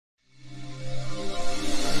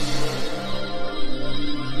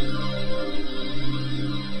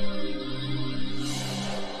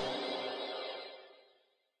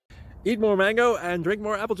Eat more mango and drink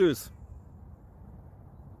more apple juice.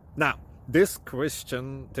 Now, this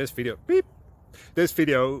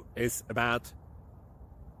video is about...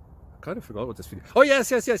 I kind of forgot what this video... Oh, yes.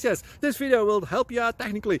 This video will help you out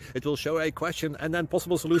technically. It will show a question and then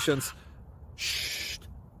possible solutions. Shh.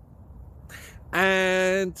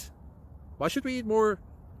 And why should we eat more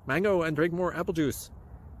mango and drink more apple juice?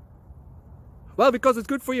 Well, because it's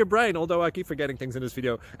good for your brain, although I keep forgetting things in this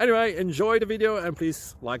video. Anyway, enjoy the video and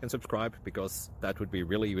please like and subscribe, because that would be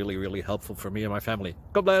really helpful for me and my family.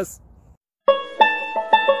 God bless!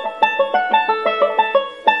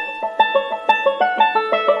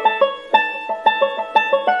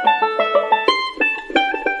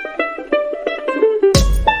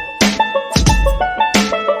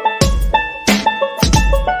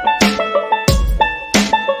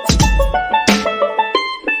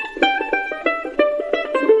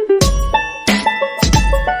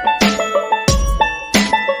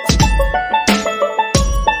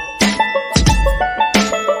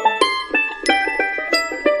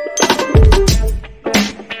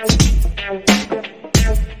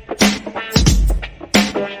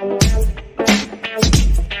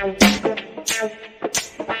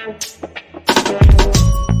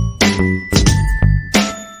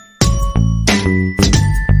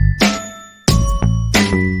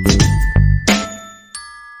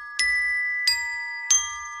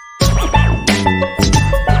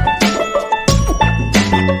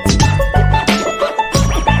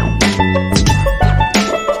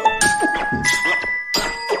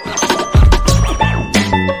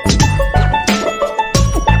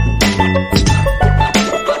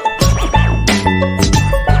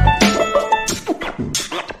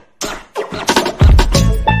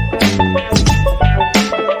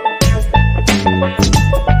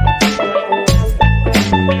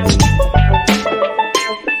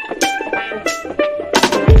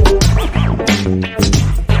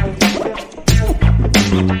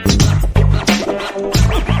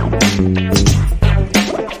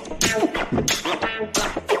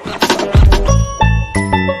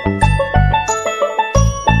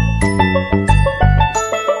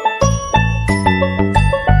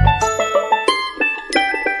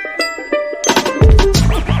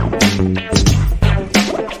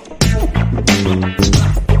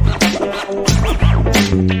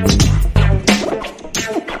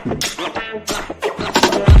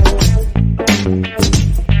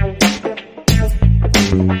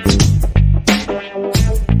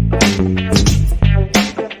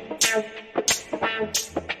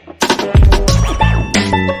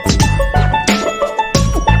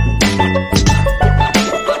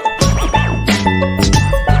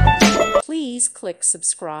 Please click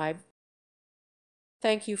subscribe.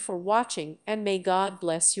 Thank you for watching, and may God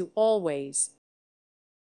bless you always.